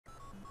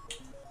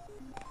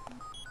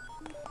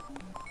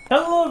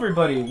Hello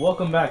everybody,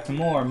 welcome back to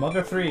more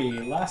Mother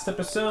 3. Last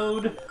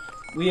episode,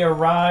 we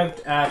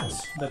arrived at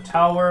the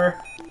Tower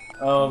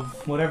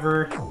of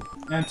whatever,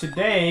 and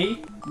today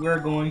we're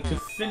going to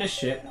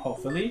finish it,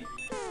 hopefully.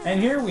 And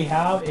here we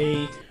have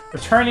a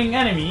returning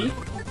enemy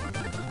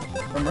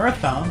from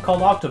Earthbound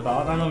called Octobot.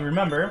 I don't know if you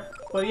remember,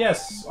 but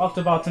yes,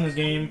 Octobot's in this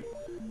game,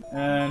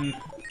 and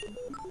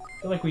I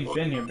feel like we've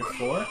been here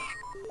before.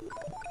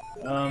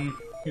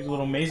 Here's a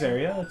little maze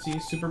area. Let's see,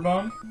 Super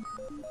Bum.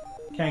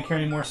 Can't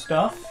carry any more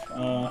stuff.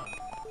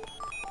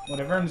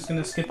 Whatever, I'm just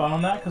gonna skip out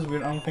on that because I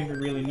don't think we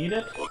really need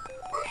it.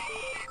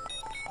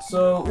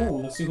 So,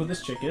 ooh, let's see who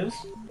this chick is.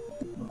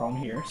 No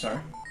problem here, sorry.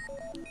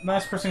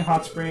 Nice person,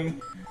 hot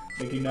spring.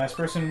 Thank you, nice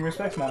person,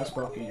 respects, mouse,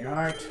 broken your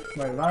heart.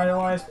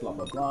 Revitalized, blah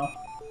blah blah.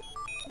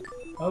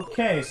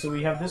 Okay, so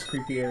we have this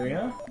creepy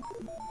area.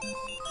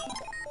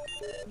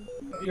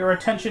 Your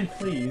attention,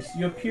 please.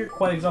 You appear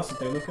quite exhausted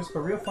there, Lucas,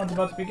 but real fun's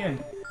about to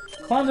begin.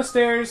 Climb the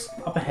stairs,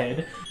 up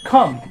ahead.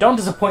 Come, don't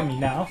disappoint me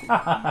now.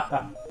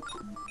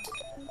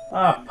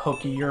 Ah,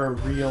 Pokey, you're a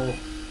real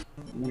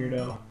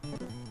weirdo.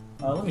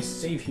 Let me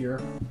save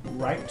here.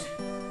 Right.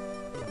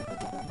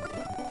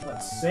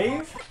 Let's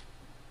save.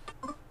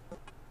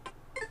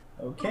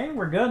 Okay,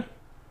 we're good.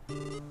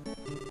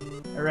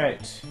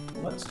 Alright,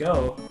 let's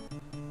go.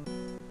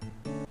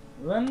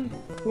 Then,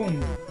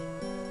 boom.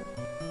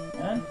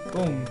 And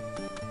boom.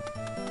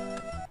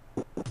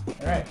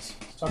 Alright,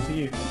 let's talk to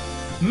you.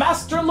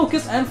 Master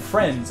Lucas and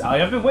friends, I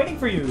have been waiting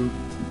for you!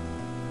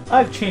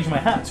 I've changed my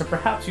hat, so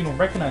perhaps you don't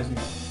recognize me.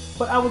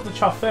 But I was the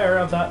chauffeur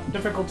of that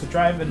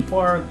difficult-to-drive and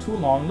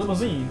far-too-long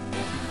limousine.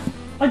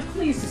 I'm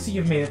pleased to see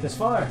you've made it this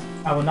far.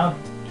 I will now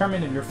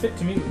determine if you're fit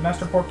to meet with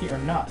Master Porky or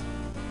not.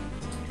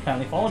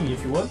 Kindly follow me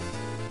if you would.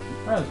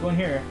 Alright, let's go in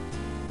here.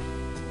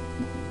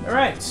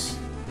 Alright.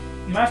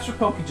 Master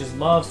Porky just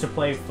loves to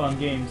play fun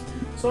games,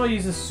 so I'll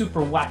use this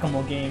super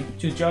whack-a-mole game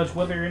to judge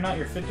whether or not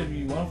you're fit to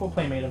be a wonderful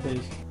playmate of his.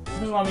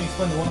 Just allow me to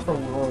explain the wonderful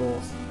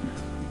rules.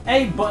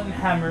 A button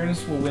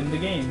hammers will win the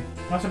game.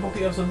 Master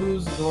Porky has to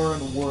lose or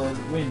the word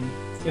win.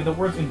 If the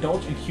words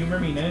indulge and humor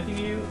mean anything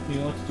to you, you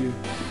know what to do.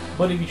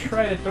 But if you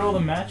try to throw the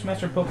match,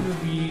 Master Porky will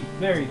be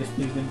very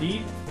displeased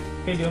indeed.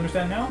 Okay, do you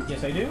understand now?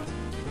 Yes, I do.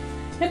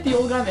 Hit the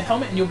old guy in the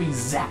helmet and you'll be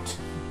zapped.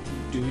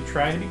 Do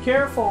try to be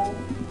careful.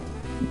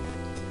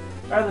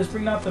 Alright, let's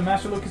bring out the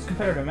Master Lucas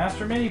competitor,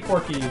 Master Mini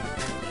Porky.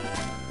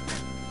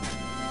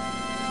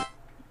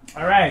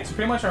 Alright, so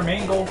pretty much our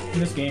main goal in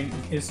this game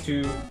is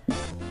to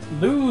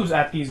lose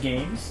at these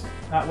games.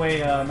 That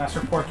way Master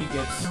Porky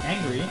gets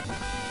angry.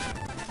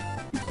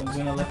 So I'm just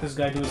gonna let this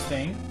guy do his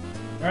thing.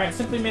 Alright,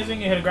 simply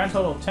amazing, you hit a grand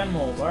total of 10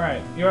 moles.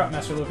 Alright, you're up,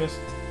 Master Lucas.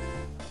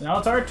 So now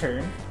it's our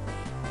turn.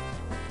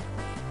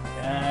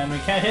 And we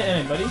can't hit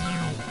anybody.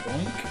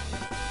 Doink.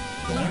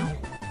 Doink.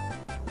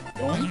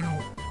 Doink.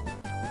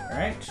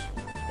 Alright.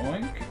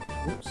 Doink.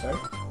 Oops, sorry.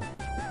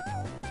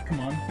 Come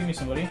on, give me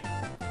somebody.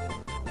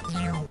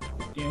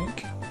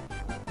 Doink.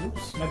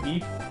 Oops, might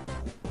be.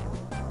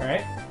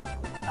 Alright.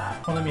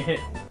 Won't let me hit.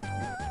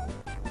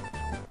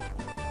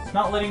 It's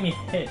not letting me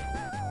hit.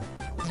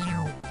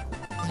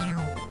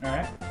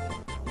 Alright.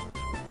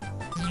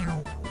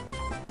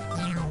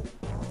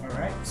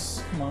 Alright,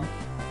 come on.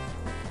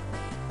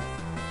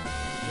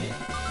 Hit.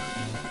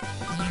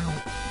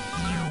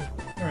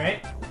 Alright.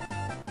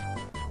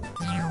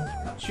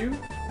 Got you.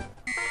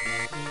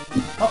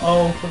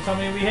 Uh-oh, please tell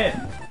me we hit.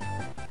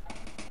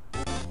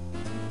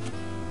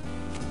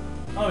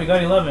 Oh, we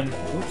got 11.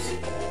 Oops.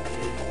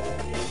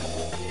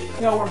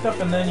 You got worked up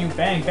and then you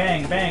bang,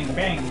 bang, bang,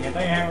 bang. I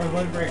thought you had a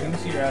blood break. Let me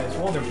see your eyes.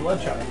 Well, they're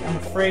bloodshot. I'm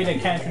afraid I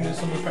can't introduce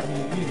someone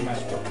threatening to use the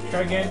Master Porky.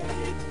 Try again.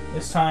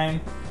 This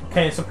time.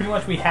 Okay, so pretty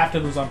much we have to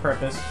lose on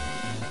purpose.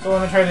 So I'm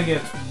gonna try to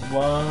get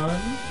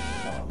one.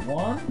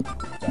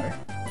 Sorry.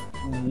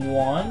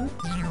 One.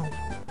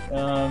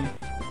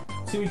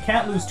 See, we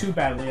can't lose too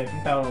badly. I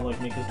think that'll like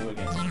make us do it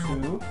again.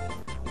 2,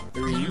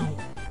 3,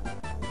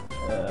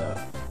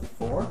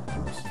 4.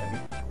 Oops, maybe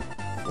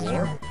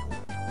 4.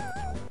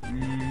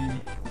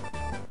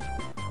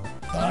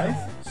 5,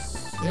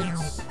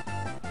 6,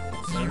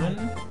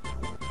 7.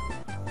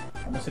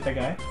 Almost hit that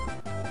guy.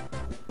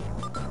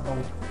 Oh,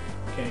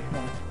 okay, come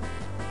on.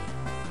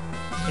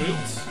 8,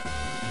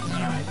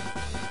 9.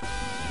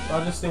 So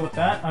I'll just stay with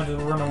that. I'll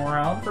just run them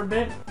around for a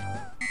bit.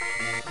 I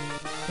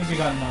think we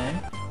got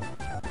 9.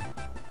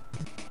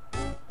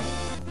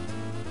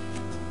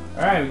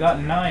 Alright, we got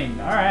 9.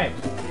 Alright.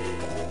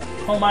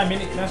 Oh my,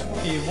 Mini Master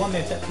Porky won the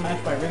attempt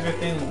match by Razor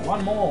Thin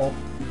 1 mole.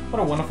 What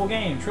a wonderful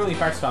game. Truly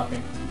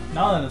heart-stopping.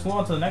 Now then, let's move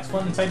on to the next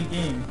one inside the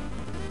game.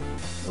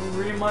 So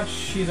pretty much,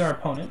 she's our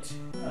opponent.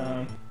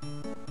 I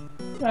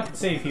could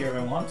save here if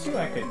I want to.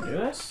 I could do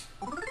this.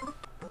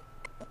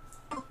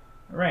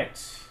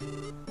 Alright.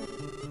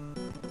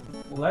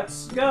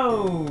 Let's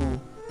go!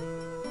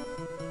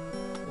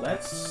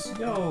 Let's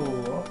go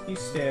up these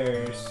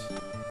stairs.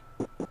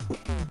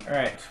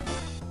 Alright.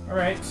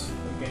 Alright.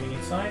 We're getting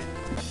inside.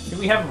 Here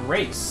we have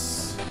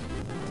race.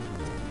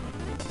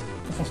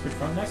 This one's pretty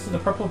fun. Next is the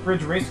Purple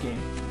Bridge race game.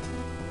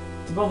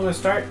 The goal to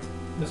start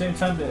At the same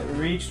time to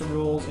reach the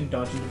rules and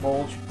dodge and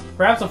divulge.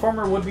 Perhaps the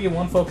former would be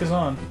one focus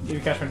on. If you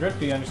catch my drift,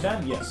 do you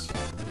understand? Yes.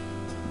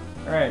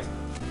 Alright.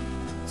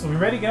 So we're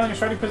ready, get on your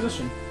starting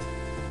position.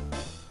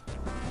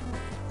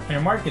 On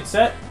your mark, get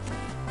set,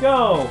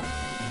 go!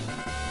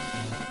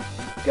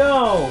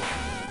 Go!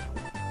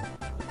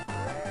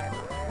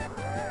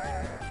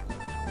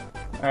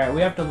 Alright,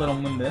 we have to let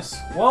him win this.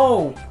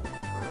 Whoa!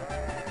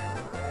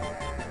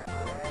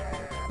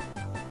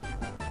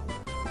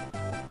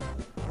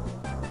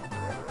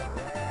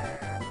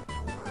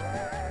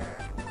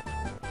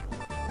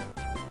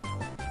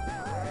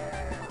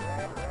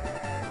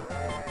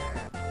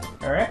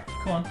 Alright,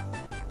 come on.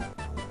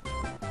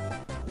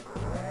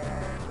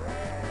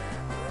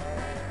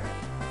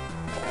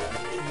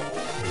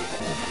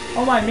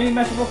 Oh my, mini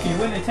match rookie, you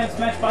win an intense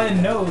match by the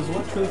nose.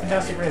 What truly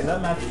fantastic race.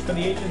 That match was for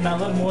the ages, now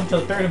let them move on to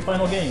the third and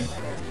final game.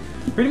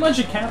 Pretty much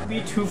it can't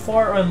be too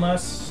far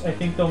unless I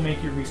think they'll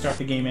make you restart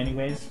the game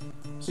anyways.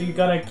 So you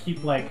gotta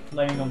keep like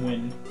letting them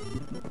win.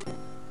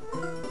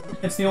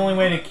 It's the only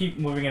way to keep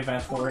moving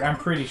advance forward. I'm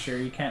pretty sure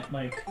you can't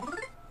like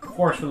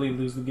forcefully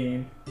lose the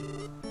game.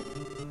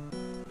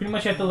 Pretty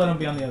much you have to let them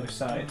be on the other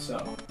side,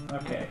 so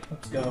okay,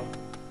 let's go.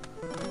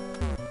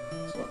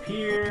 Let's go up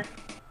here.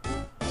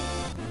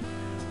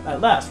 At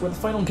last, we're the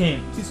final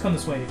game. Please come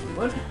this way if you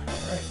would.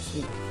 Alright,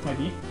 sweet. Might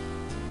be.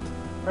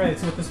 Alright,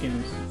 let's see what this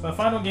game is. So the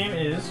final game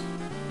is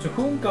To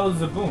Whom Goes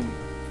the Boom?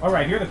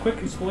 Alright, here are the quick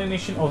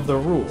explanation of the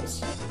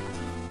rules.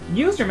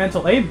 Use your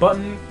mental A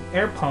button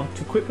air pump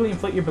to quickly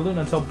inflate your balloon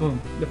until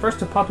boom. The first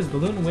to pop his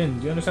balloon wins.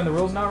 Do you understand the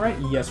rules now, right?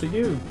 Yes, we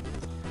do.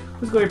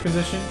 Let's go to your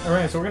position.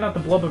 Alright, so we're gonna have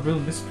to blow up a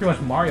balloon. This is pretty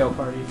much Mario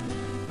Party.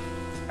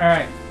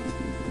 Alright.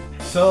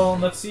 So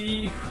let's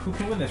see who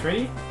can win this.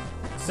 Ready?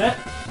 Set,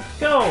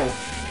 go!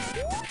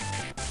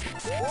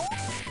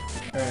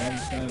 Alright, I'm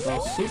just gonna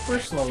go super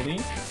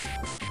slowly.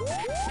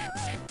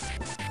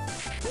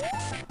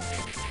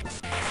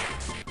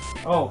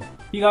 Oh,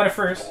 he got it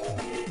first.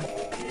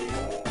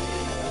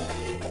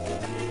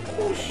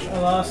 Whoosh, I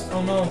lost.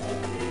 Oh no.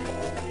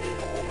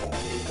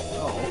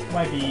 Oh,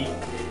 might be.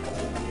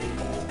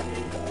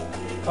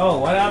 Oh,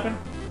 what happened?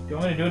 Do you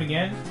want me to do it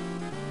again?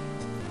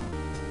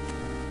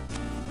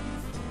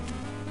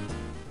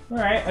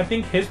 Alright, I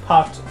think his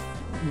popped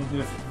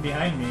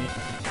behind me.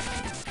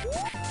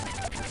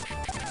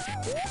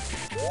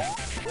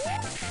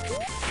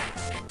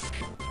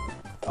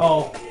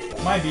 Oh,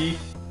 might be.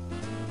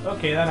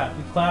 Okay, that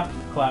happened. Clap,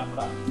 clap,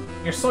 clap.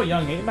 You're so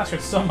young, you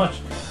mastered so much.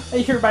 I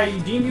hereby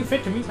deem you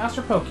fit to meet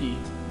Master Pokey.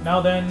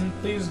 Now then,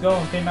 please go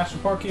and pay Master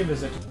Porky a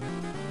visit.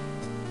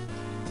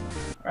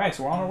 Alright,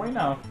 so we're on our way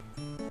now.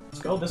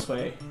 Let's go this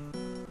way.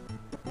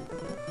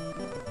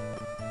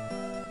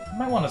 I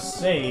might want to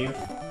save.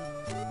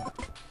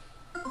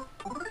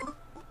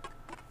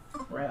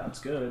 Right, that's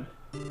good.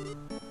 So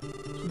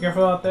be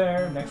careful out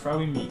there. Next round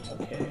we meet.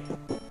 Okay.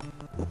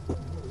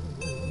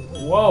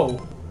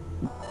 Whoa!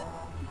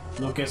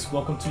 Lucas,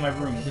 welcome to my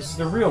room. This is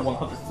the real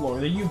 100th floor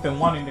that you've been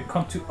wanting to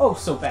come to oh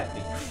so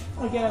badly.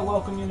 Again, I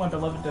welcome you, my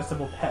beloved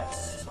Decibel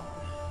pets.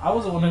 I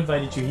was the one who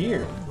invited you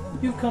here.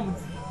 You've come,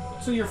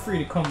 so you're free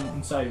to come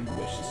inside if you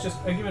wish. It's just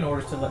I've given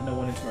orders to let no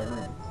one into my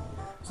room.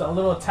 So a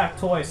little attack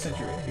toy I sent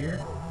you right here.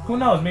 Who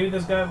knows? Maybe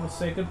this guy will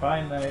say goodbye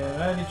and I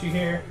invited you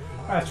here.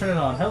 Alright, let's turn it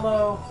on.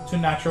 Hello to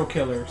Natural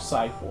Killer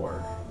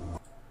Cyborg.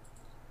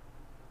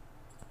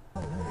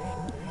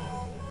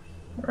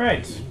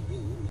 Alright.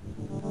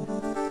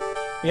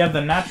 We have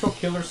the Natural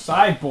Killer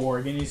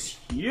Cyborg, and he's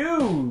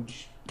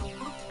huge!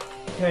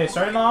 Okay,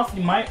 starting off,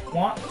 you might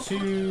want to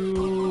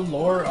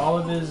lower all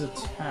of his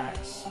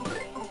attacks.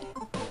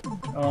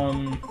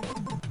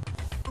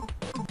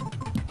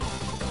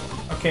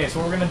 Okay, so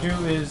what we're gonna do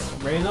is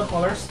raise up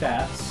all our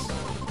stats.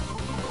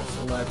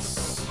 So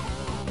let's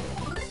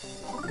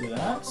do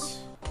that.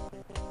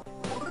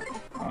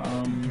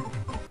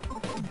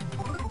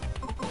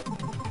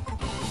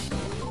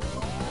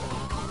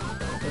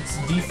 Let's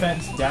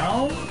defense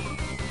down.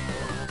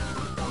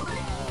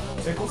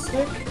 Tickle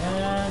stick,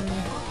 and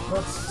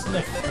let's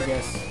sniff, I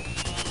guess.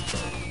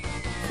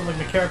 So like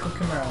mechanical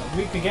camera,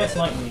 weak against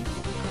lightning.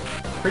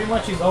 Pretty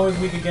much he's always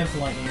weak against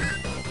lightning.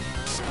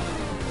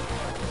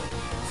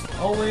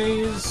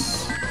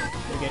 Always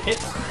they get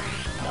hit.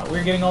 Now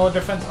we're getting all our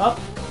defense up.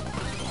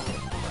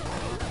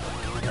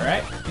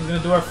 Alright, he's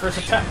gonna do our first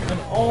attack, and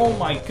oh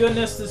my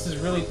goodness, this is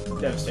really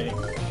devastating.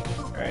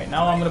 Alright,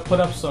 now I'm gonna put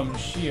up some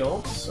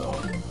shields, so.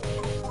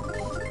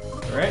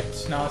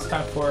 Alright, now it's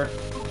time for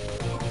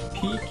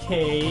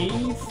PK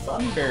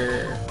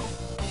Thunder.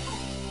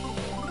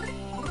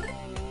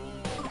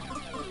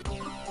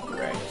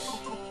 Right.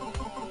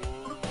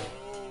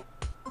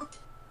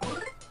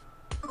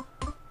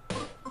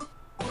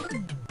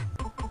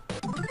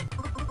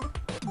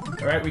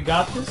 Alright, we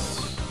got this.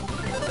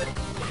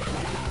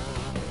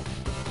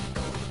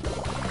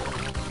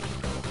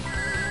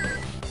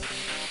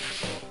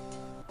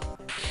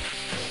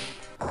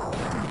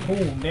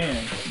 Oh,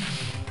 damn.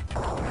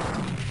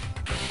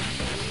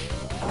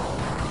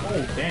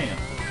 Oh, damn.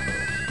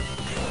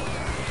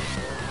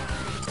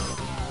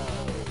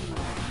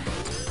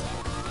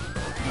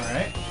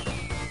 Alright.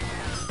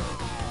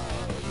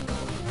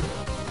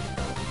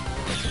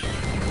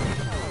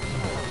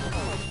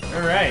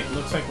 Alright,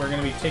 looks like we're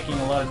gonna be taking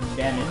a lot of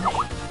damage.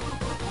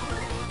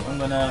 So I'm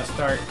gonna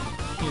start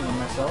healing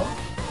myself.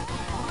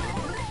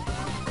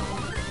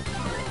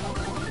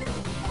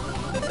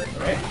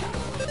 Alright.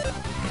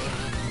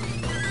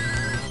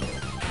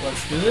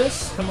 Let's do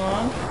this. Come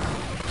on.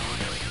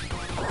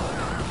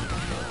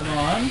 Come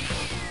on.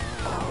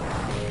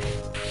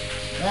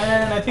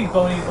 And I think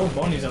Boney... Oh,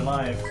 Boney's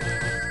alive.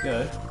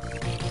 Good.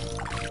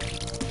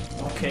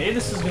 Okay,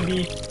 this is gonna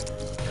be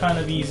kind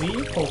of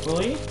easy,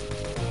 hopefully.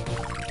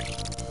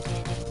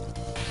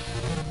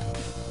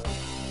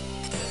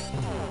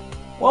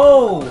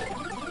 Whoa!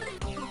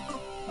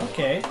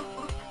 Okay.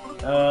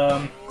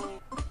 Let's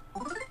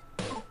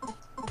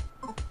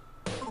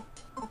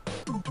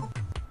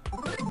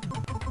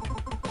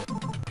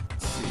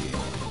see.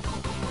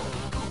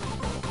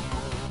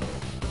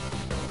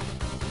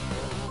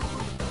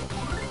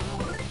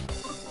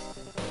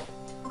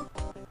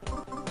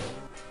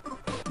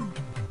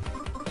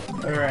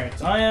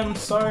 Alright, I am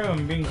sorry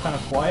I'm being kind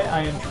of quiet.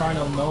 I am trying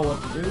to know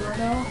what to do right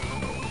now.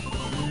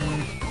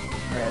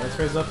 Alright, let's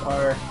raise up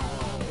our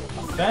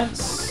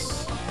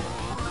offense.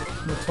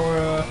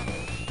 Matora.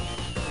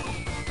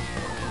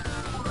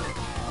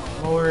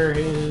 Lower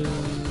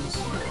his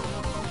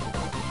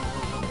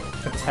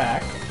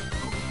attack.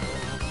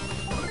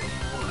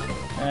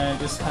 And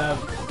just have,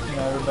 you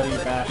know, everybody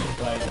bash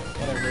by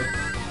whatever.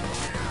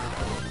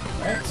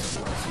 Alright,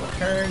 let's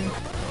return.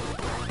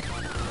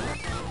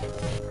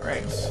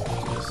 Alright.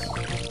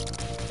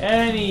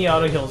 And he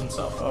auto-heals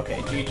himself.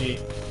 Okay, GG.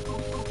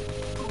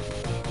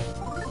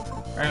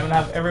 Alright, I'm gonna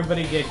have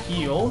everybody get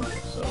healed.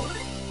 So,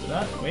 do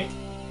that. Wait.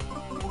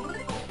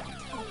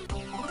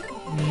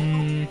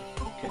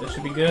 Okay, this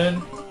should be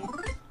good.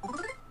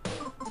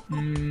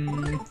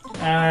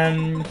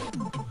 And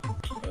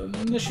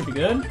this should be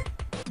good.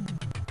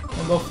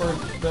 I'll go for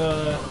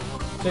the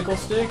tickle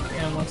stick,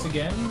 and once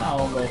again,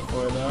 I'll go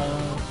for the...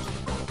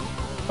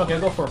 Okay,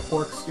 I'll go for a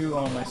pork stew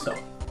on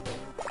myself.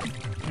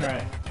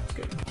 Alright, that's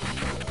good.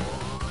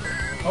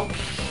 Oh.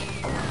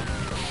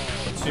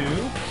 2, 3,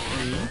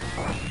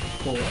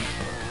 4.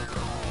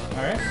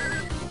 Alright.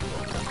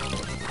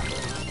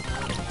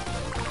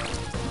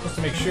 Just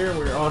to make sure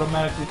we're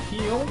automatically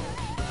healed.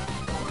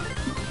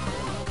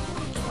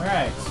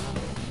 Alright.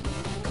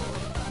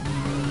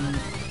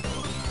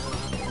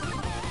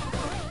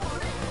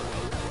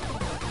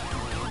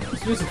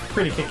 This music's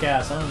pretty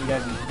kick-ass. I don't know if you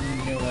guys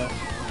know that.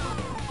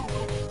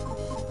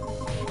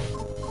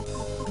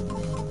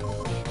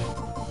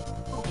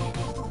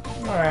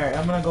 Alright,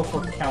 I'm gonna go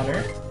for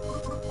counter.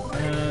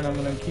 And I'm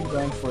gonna keep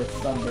going for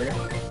thunder.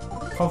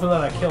 Hopefully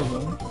that kills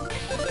him.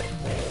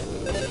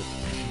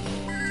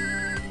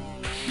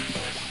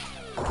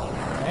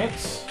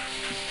 Alright.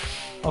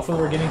 Hopefully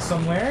we're getting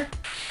somewhere.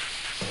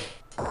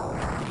 Come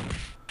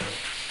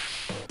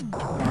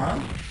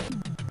on.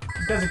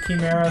 This guy's a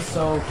Chimera,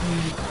 so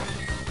he's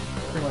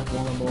pretty much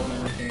vulnerable and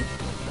everything.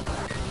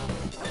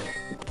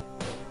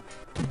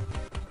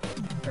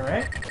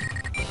 Alright.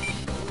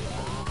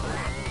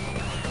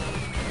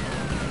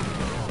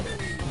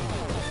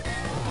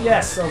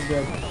 Yes, that was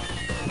good.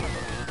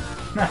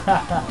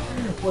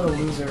 What a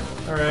loser.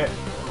 Alright.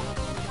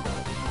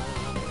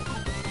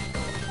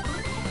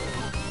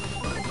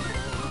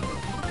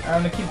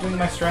 I'm gonna keep doing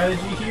my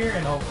strategy here,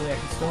 and hopefully I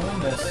can still win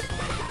this.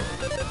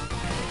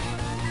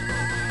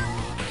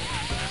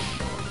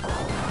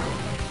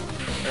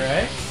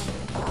 Alright.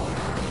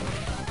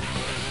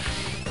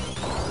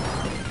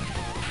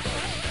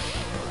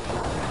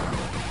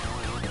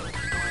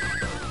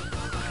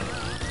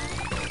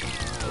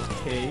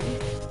 Okay.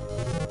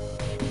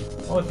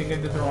 Oh, I think I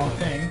did the wrong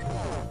thing.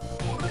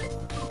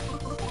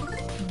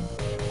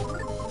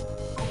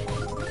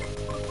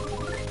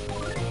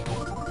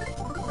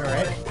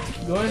 Alright,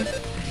 keep going.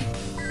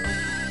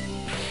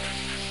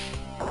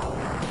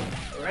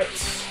 Alright.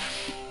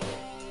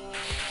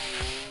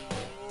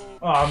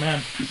 Oh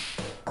man.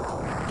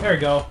 There we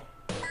go.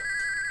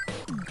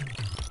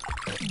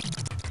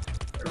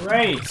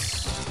 Alright.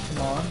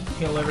 Come on,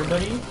 heal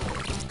everybody.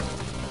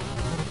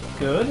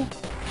 Good.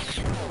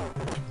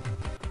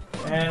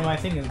 And my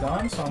thing is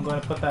gone, so I'm going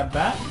to put that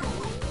back.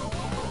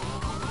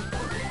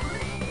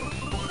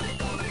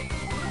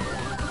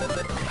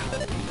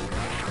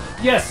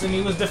 Yes, and he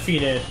was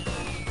defeated.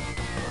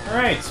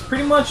 Alright,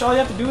 pretty much all you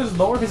have to do is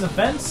lower his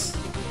offense,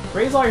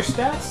 raise all your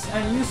stats,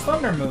 and use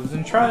thunder moves,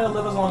 and try to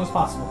live as long as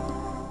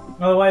possible.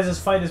 Otherwise, this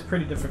fight is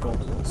pretty difficult.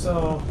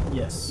 So,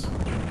 yes.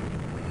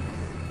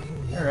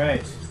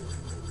 Alright.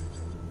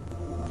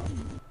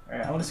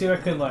 Alright, I want to see if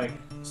I could, like,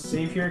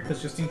 save here, because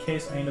just in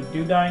case I end up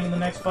dying in the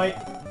next fight,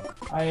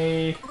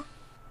 I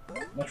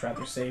much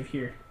rather save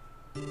here.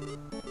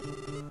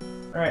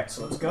 Alright,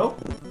 so let's go.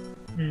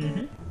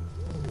 So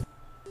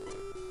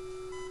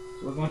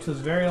we're going to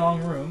this very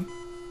long room.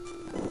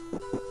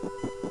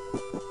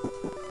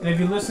 And if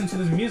you listen to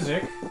this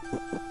music,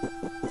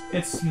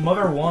 it's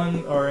Mother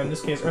 1, or in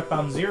this case,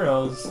 Earthbound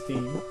Zero's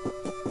theme.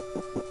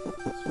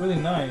 It's really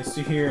nice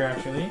to hear,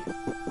 actually.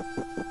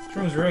 This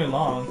room is really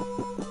long.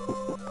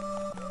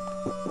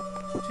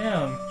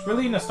 Damn, it's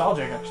really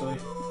nostalgic, actually.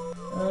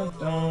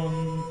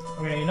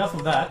 Okay, enough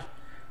of that.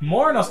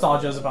 More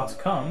nostalgia is about to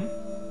come.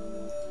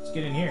 Let's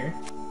get in here.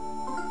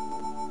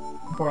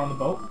 Board on the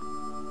boat.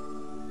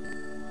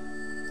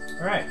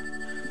 Alright.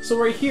 So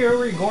right here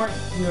we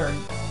are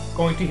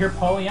going to hear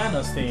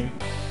Pollyanna's theme.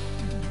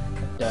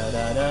 Da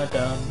da da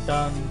dum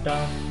dum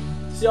dum.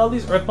 See all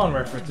these Earthbound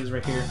references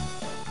right here.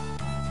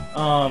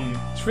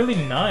 It's really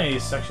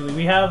nice actually.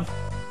 We have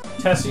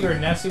Tessie or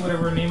Nessie,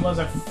 whatever her name was,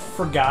 I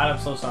forgot, I'm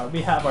so sorry.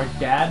 We have our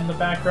dad in the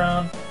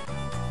background.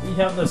 We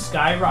have the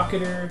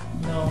skyrocketer,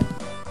 you know,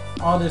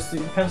 all this, the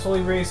pencil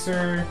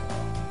eraser,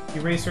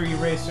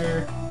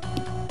 eraser,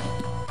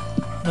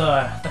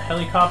 the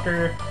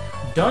helicopter,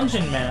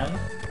 Dungeon Man.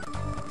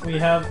 We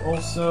have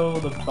also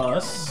the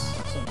bus,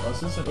 some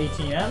buses, an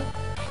ATM,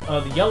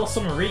 the yellow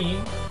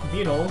submarine,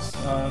 Beatles,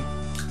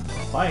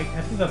 bike,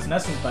 I think that's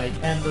Nessie's bike,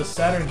 and the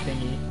Saturn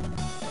thingy,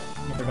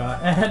 I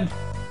forgot, and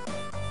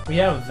we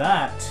have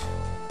that,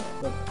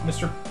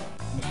 Mr.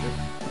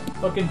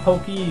 fucking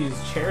Pokey's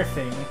chair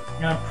thing,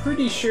 and I'm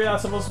pretty sure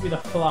that's supposed to be the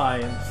fly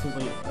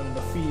and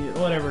the feet,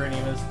 whatever her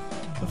name is.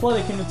 The fly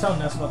that came to tell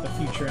Ness about the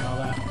future and all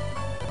that.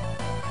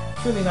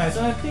 It's really nice,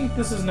 and I think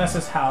this is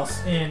Ness's house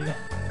in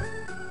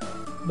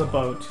the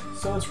boat,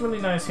 so it's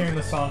really nice hearing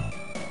the song.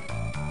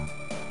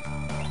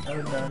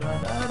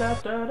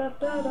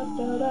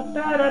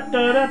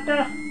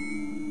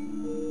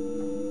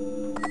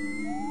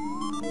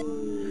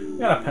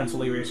 Got a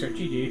pencil eraser,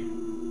 GG.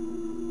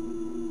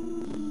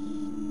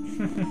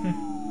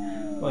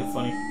 Really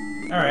funny.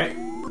 Alright,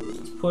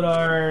 let's put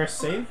our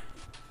save.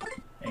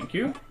 Thank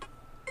you.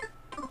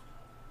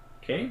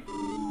 Okay.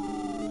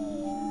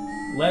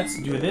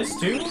 Let's do this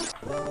too.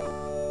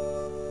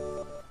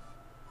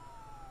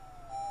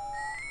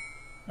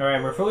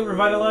 Alright, we're fully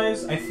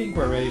revitalized. I think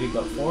we're ready to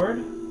go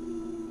forward.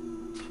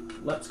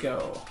 Let's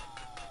go.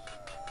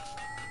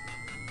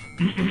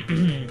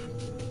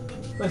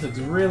 This looks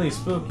really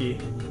spooky.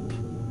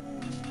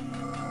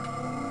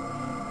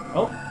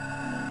 Oh.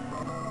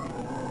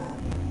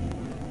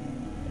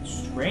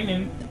 It's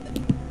raining.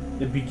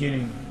 The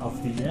beginning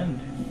of the end.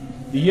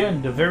 The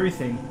end of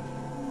everything.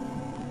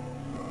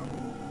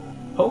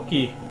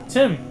 Pokey.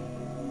 Tim.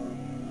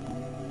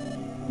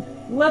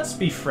 Let's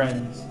be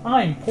friends.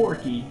 I'm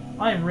Porky.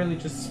 I'm really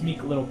just a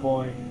meek little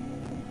boy.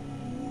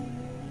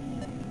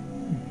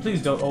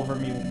 Please don't over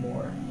me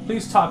more.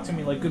 Please talk to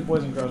me like good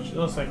boys and girls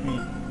just like me.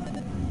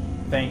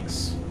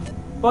 Thanks.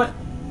 But,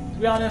 to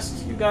be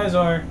honest, you guys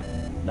are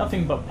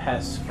nothing but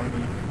pests for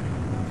me.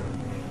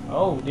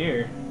 Oh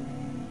dear.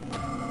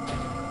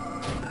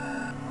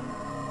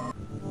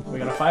 We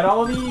gotta fight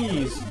all of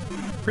these!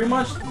 Pretty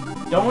much,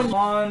 don't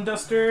on,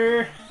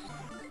 Duster!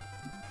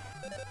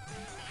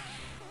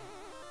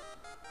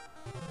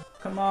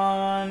 Come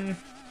on!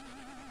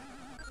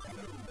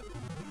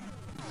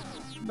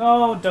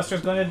 No,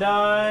 Duster's gonna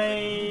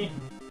die!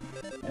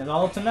 And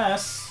all to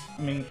Ness.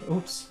 I mean,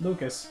 oops,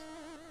 Lucas.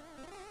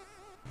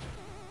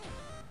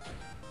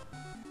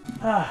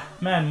 Ah,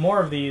 man,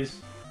 more of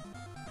these.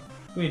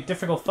 It'll be a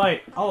difficult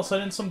fight. All of a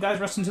sudden, some guys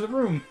rushed into the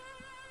room.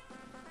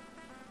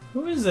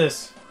 Who is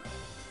this?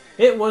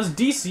 It was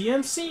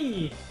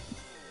DCMC!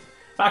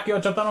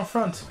 Bakio jumped out in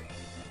front.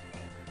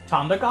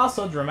 Tom the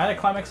Gossel, dramatic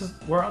climaxes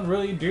where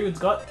unruly dudes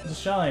got to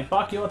shine.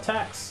 Bakio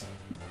attacks.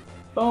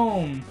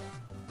 Boom.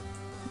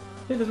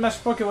 I think this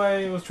Master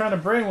Pokeway was trying to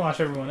brainwash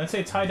everyone. I'd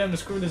say tie them to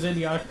screw this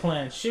idiotic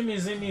plan. Shimmy,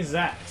 zimmy,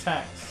 zap,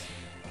 attacks.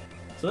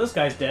 So this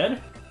guy's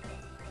dead.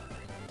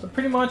 So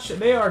pretty much,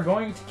 they are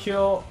going to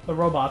kill the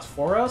robots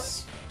for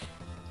us.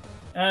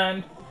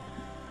 And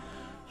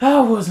that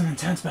was an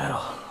intense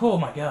battle. Oh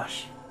my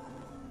gosh.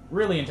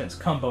 Really intense.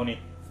 Come, Boney.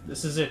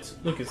 This is it.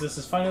 Lucas, this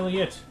is finally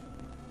it.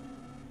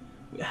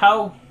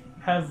 How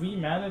have we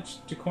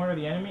managed to corner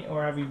the enemy,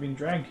 or have we been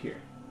dragged here?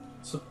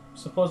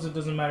 Suppose it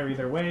doesn't matter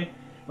either way.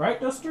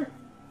 Right, Duster?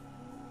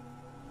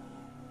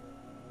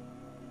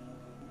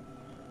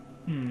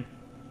 Come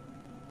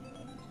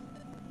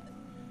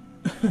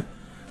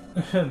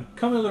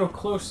a little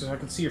closer so I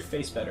can see your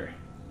face better.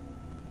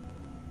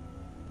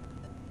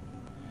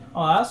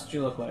 Oh, that's what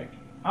you look like.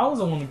 I was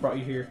the one who brought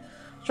you here.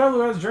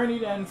 Traveler has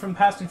journeyed and from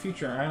past and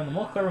future. I am the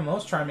most clever,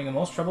 most charming, and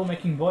most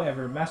troublemaking boy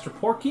ever, Master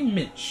Porky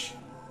Minch.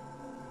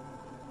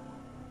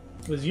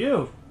 It was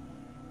you.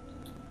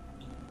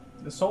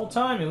 This whole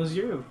time, it was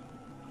you.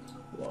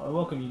 Well, I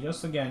welcome you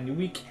just again. You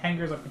weak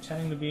hangers are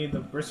pretending to be the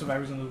worst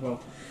survivors in the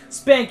world.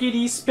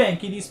 Spankity,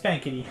 spankity,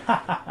 spankity.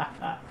 Ha ha ha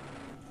ha.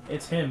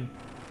 It's him.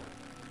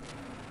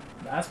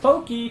 That's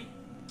Pokey.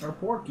 Or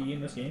Porky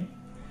in this game.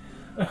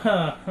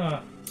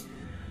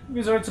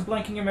 Resort to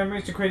blanking your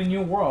memories to create a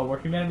new world where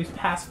humanity's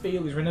past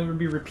failures will never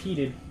be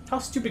repeated. How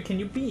stupid can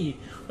you be?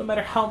 No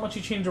matter how much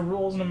you change the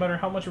rules, no matter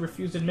how much you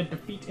refuse to admit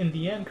defeat, in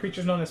the end,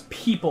 creatures known as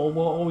people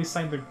will always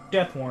sign their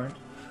death warrant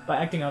by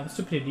acting out of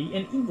stupidity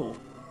and evil.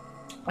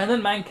 And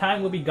then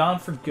mankind will be gone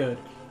for good.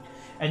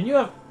 And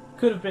you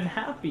could have been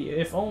happy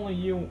if only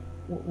you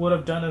would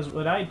have done as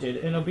what I did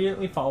and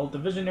obediently followed the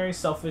visionary,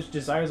 selfish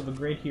desires of a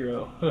great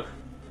hero.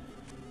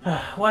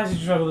 Why does he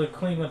struggle to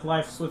cling with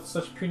life with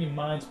such puny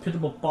minds,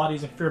 pitiable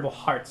bodies, and fearful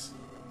hearts?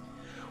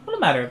 What the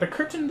matter? The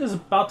curtain is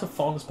about to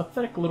fall on this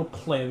pathetic little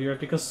play of yours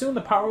because soon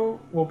the power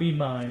will be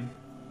mine.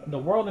 The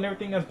world and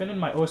everything has been in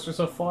my oyster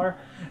so far,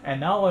 and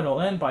now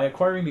it'll end by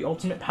acquiring the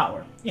ultimate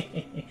power.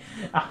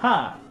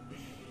 Aha!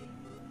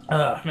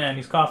 Man,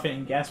 he's coughing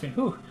and gasping.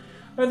 Whew.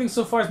 Everything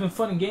so far has been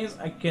fun and games.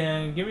 I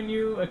can giving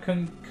you a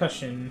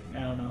concussion.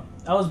 I don't know.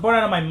 I was bored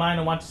out of my mind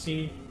and want to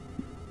see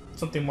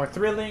something more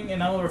thrilling, and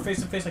now when we're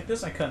face to face like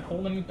this, I couldn't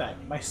hold any back.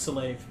 My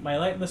slave, my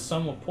lightless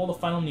son will pull the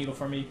final needle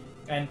for me,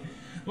 and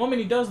the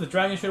moment he does, the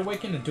dragon should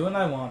awaken and do what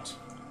I want.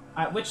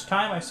 At which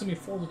time, I assume you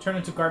fools will turn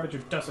into garbage or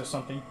dust or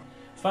something.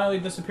 Finally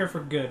disappear for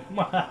good.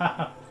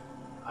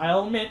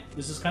 I'll admit,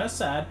 this is kind of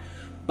sad,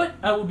 but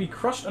I will be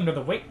crushed under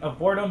the weight of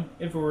boredom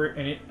if it were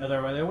any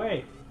other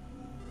way.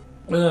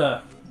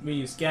 Ugh.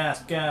 Please,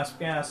 gasp, gasp,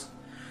 gasp.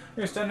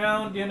 You understand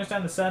now? Do you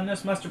understand the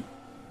sadness, Master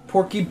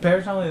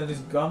Porklympics? How that is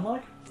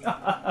godlike? He's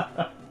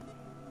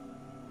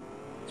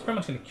pretty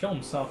much gonna kill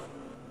himself.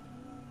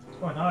 What's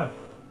going on?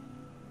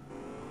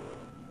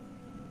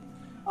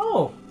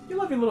 Oh, you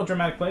love your little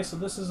dramatic place, so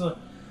this is a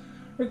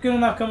good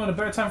enough come at a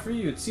better time for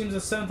you. It seems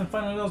the seventh and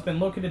final wheel has been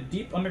located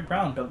deep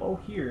underground below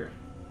here.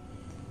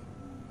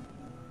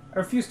 I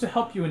refuse to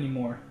help you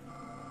anymore.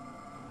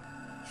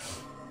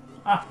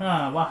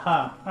 Aha,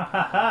 waha, ha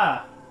ha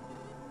ha.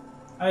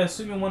 I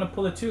assume you want to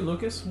pull it too,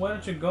 Lucas. Why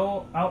don't you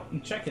go out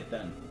and check it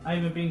then? I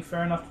even being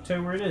fair enough to tell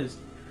you where it is.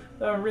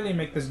 That would really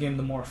make this game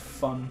the more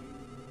fun.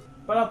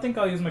 But I think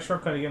I'll use my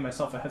shortcut to give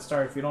myself a head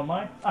start if you don't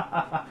mind. Ha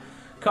ha ha.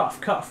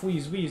 Cough, cough,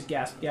 wheeze, wheeze,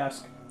 gasp,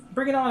 gasp.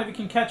 Bring it on if you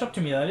can catch up to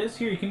me, that is.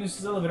 Here, you can use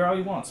this elevator all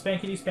you want.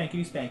 Spankity,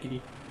 spankity,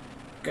 spankity.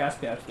 Gasp,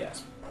 gasp,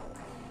 gasp.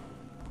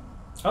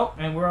 Oh,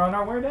 and we're on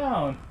our way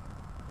down.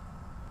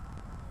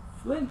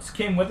 Flint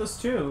came with us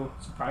too,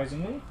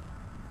 surprisingly.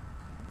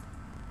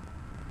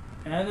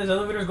 And this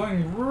elevator is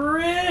going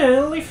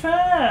really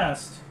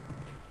fast.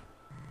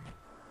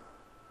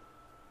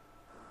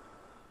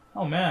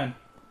 Oh man,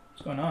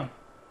 what's going on?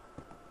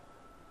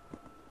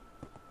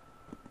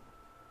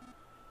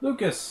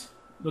 Lucas,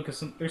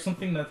 there's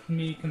something that's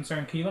me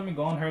concerned. Can you let me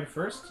go on her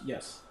first?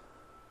 Yes.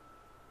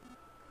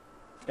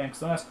 Thanks,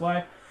 don't ask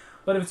why.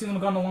 But if it seems I'm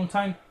gone a long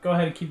time, go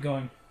ahead and keep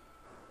going.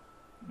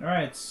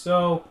 Alright,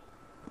 so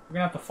we're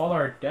gonna have to follow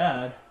our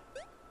dad.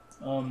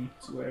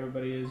 See where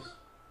everybody is.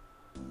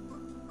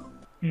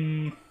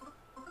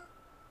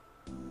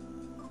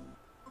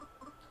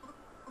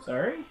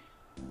 Sorry?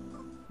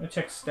 I'm gonna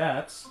check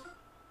stats.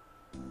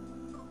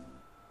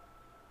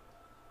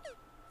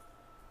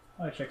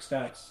 I check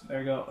stats. There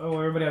we go. Oh,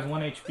 everybody has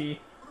 1 HP.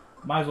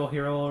 Might as well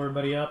heal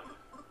everybody up.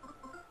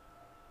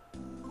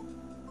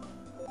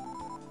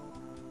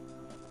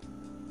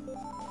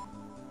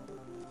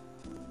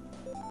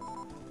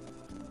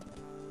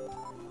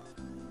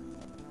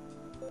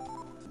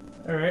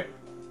 Alright.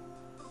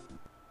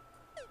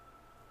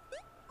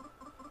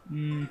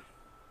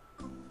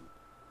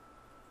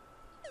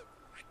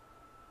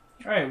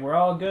 Alright, we're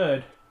all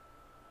good.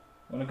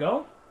 Wanna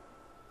go?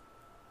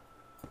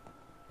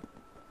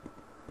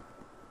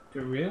 Do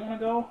we really want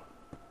to go?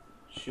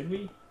 Should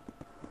we?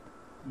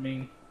 I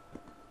mean,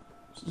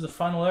 this is the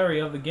final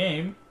area of the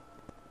game.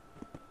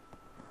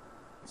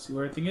 Let's see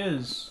where everything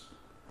is.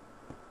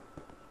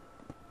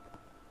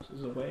 This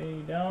is a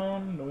way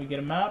down. Do we get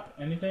a map?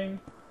 Anything?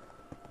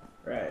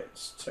 Right,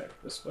 let's check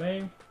this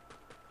way.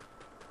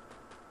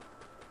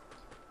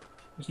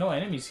 There's no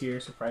enemies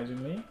here,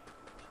 surprisingly.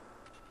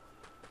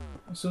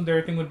 I assumed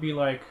everything would be,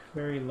 like,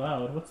 very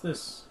loud. What's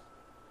this?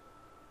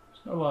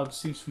 It's not loud,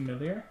 seems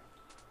familiar.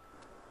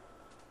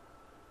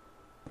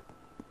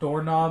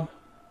 Doorknob.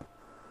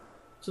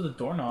 What's the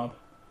doorknob?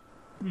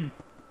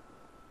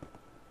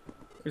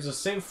 There's a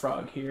save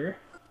frog here.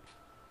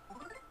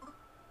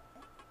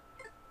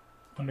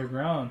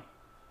 Underground.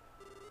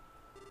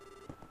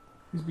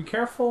 Please be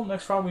careful,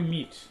 next frog we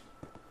meet.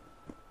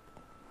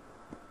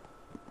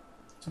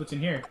 So what's in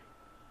here?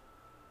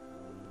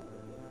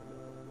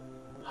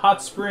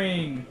 Hot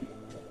spring!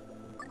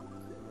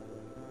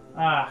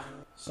 Ah,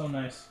 so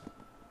nice.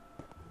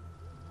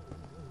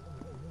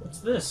 What's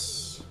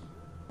this?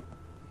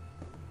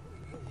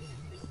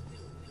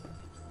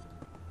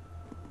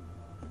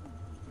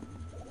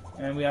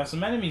 And we have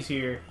some enemies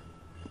here.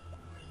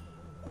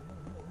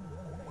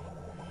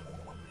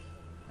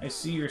 I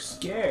see you're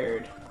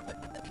scared.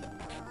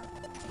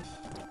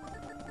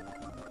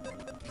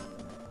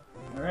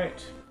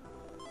 Alright.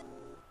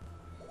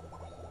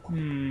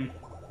 This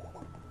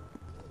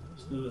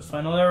is the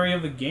final area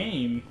of the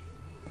game.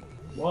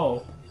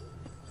 Whoa.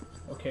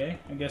 Okay,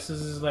 I guess this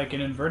is like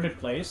an inverted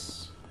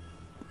place.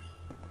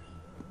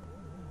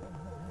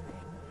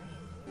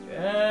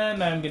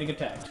 And I'm getting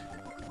attacked.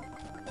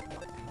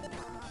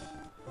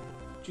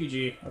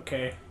 GG,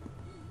 okay.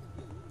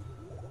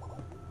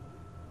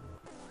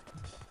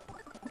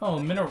 Oh,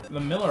 the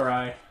Miller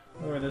Eye.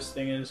 Whatever this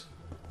thing is.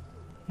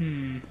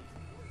 You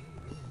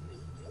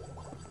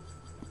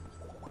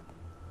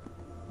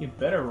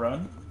better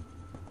run.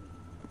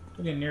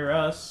 Don't get near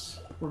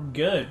us. We're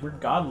good. We're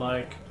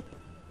godlike.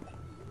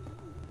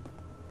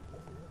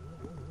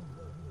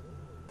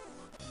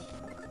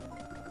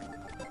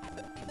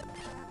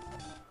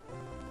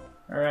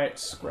 Alright,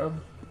 scrub.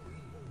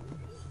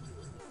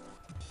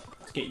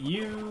 Let's get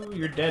you.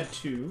 You're dead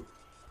too.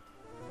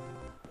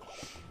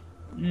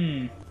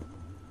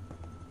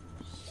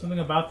 Something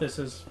about this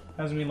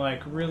has me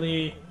like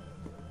really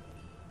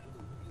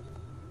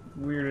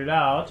weirded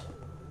out.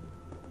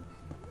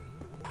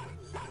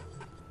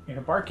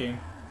 You're barking.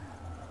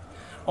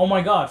 Oh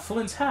my god,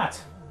 Flint's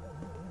hat!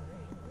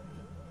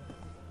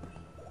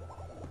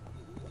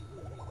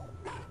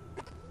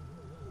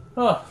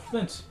 Oh,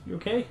 Flint, you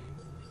okay?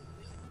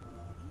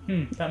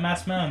 That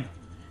masked man.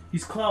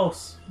 He's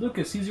Klaus.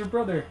 Lucas, he's your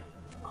brother.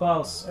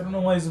 Klaus, I don't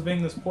know why he's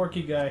obeying this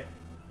Porky guy,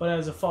 but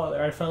as a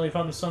father, I finally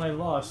found the son I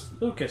lost.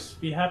 Lucas,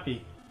 be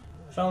happy.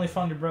 I finally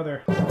found your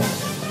brother.